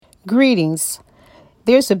Greetings.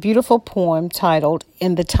 There's a beautiful poem titled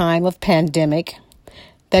In the Time of Pandemic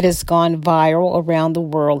that has gone viral around the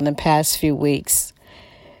world in the past few weeks.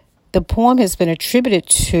 The poem has been attributed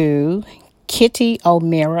to Kitty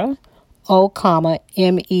O'Meara, O, Meara.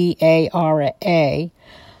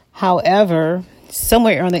 However,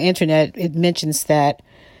 somewhere on the internet it mentions that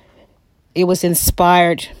it was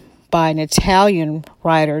inspired by an Italian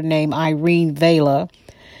writer named Irene Vela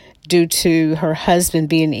due to her husband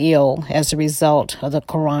being ill as a result of the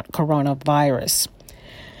coronavirus.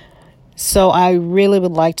 So I really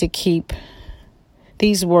would like to keep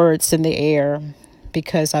these words in the air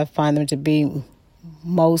because I find them to be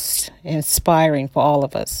most inspiring for all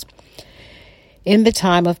of us. In the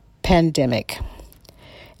time of pandemic,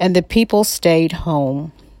 and the people stayed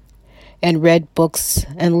home and read books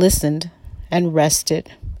and listened and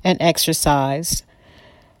rested and exercised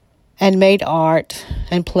and made art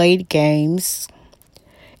and played games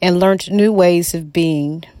and learned new ways of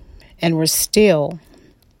being and were still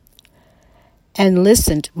and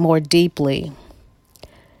listened more deeply.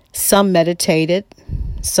 Some meditated,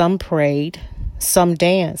 some prayed, some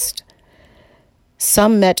danced,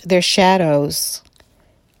 some met their shadows,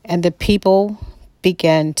 and the people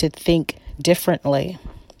began to think differently,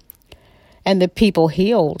 and the people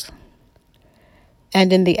healed.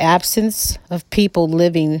 And in the absence of people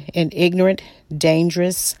living in ignorant,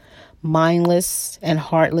 dangerous, mindless, and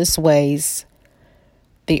heartless ways,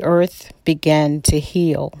 the earth began to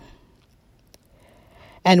heal.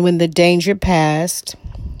 And when the danger passed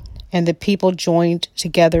and the people joined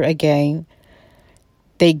together again,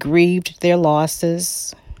 they grieved their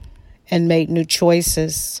losses and made new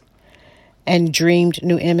choices and dreamed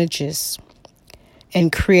new images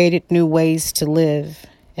and created new ways to live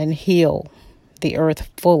and heal the earth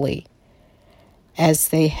fully as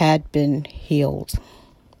they had been healed.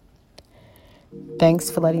 Thanks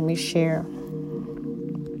for letting me share.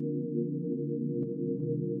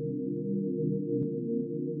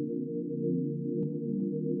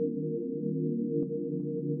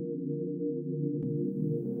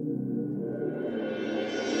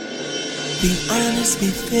 Be honest, be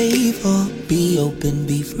faithful, be open,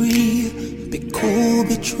 be free, be cool,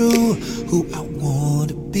 be true, who I want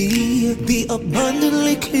to be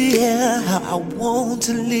abundantly clear how I want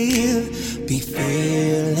to live, be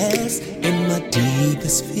fearless in my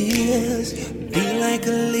deepest fears, be like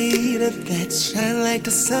a leader that shines like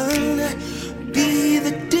the sun, be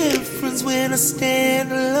the difference when I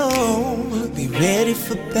stand alone, be ready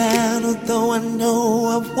for battle though I know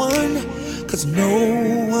I've won. 'Cause no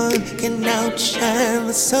one can outshine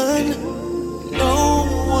the sun. No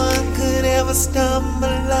one could ever stop my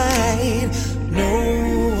light. No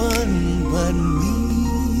one but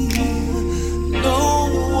me. No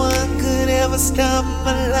one could ever stop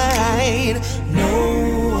my light. No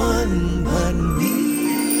one but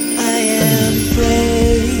me. I am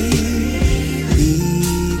brave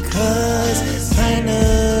because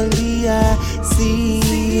finally I see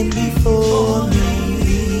it before me.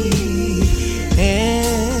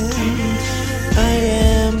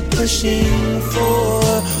 Pushing for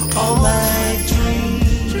all my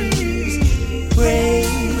dreams, brave.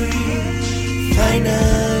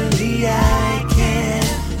 Finally I can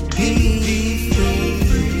be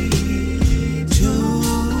free to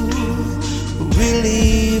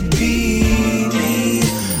really be me.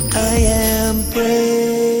 I am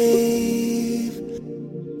brave.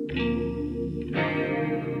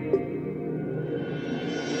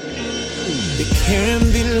 Be caring,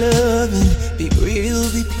 be loving, be real,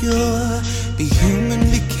 be pure, be human,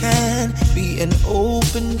 be kind, be an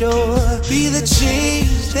open door, be the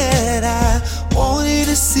change that I wanted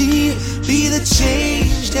to see, be the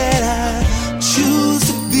change that I choose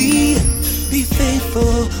to be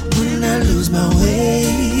faithful when I lose my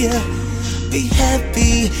way, be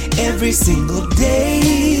happy every single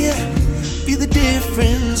day, be the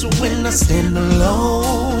difference when I stand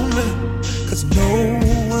alone, 'cause no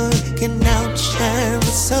one can outshine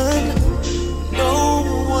the sun. No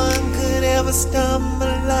one could ever stop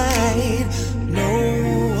my light. No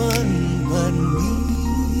one but me.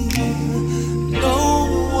 No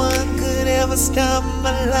one could ever stop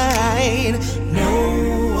my light. No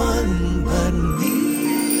one but me.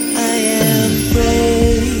 I am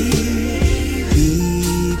brave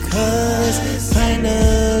because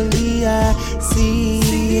finally I see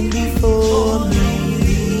it before me.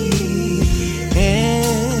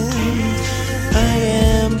 And I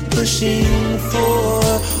am pushing for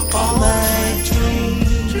all my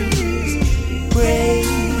dreams, brave.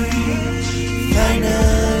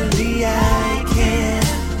 Finally I can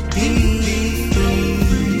be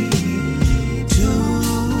free to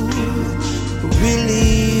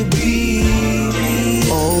really be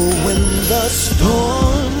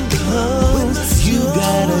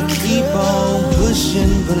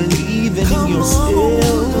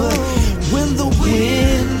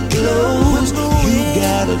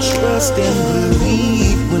trust and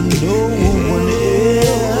believe when no one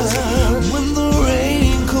else. When the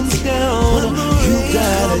rain comes down, you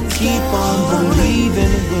gotta keep on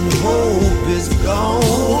believing when hope is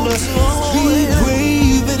gone. Be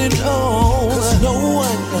brave in it all, cause no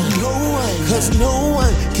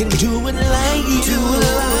one can do it like you do it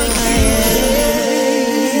like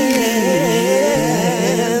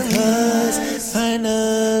cause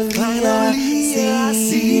finally I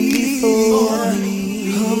see before me,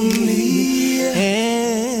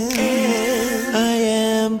 and I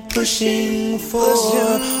am pushing for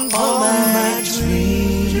all my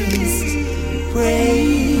dreams.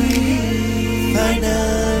 Brave,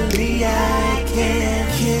 finally I can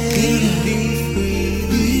be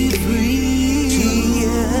free,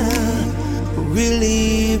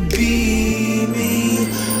 really be me.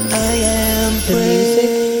 I am The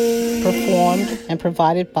music performed and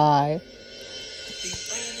provided by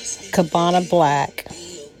Cabana Black,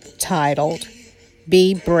 titled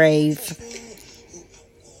Be Brave.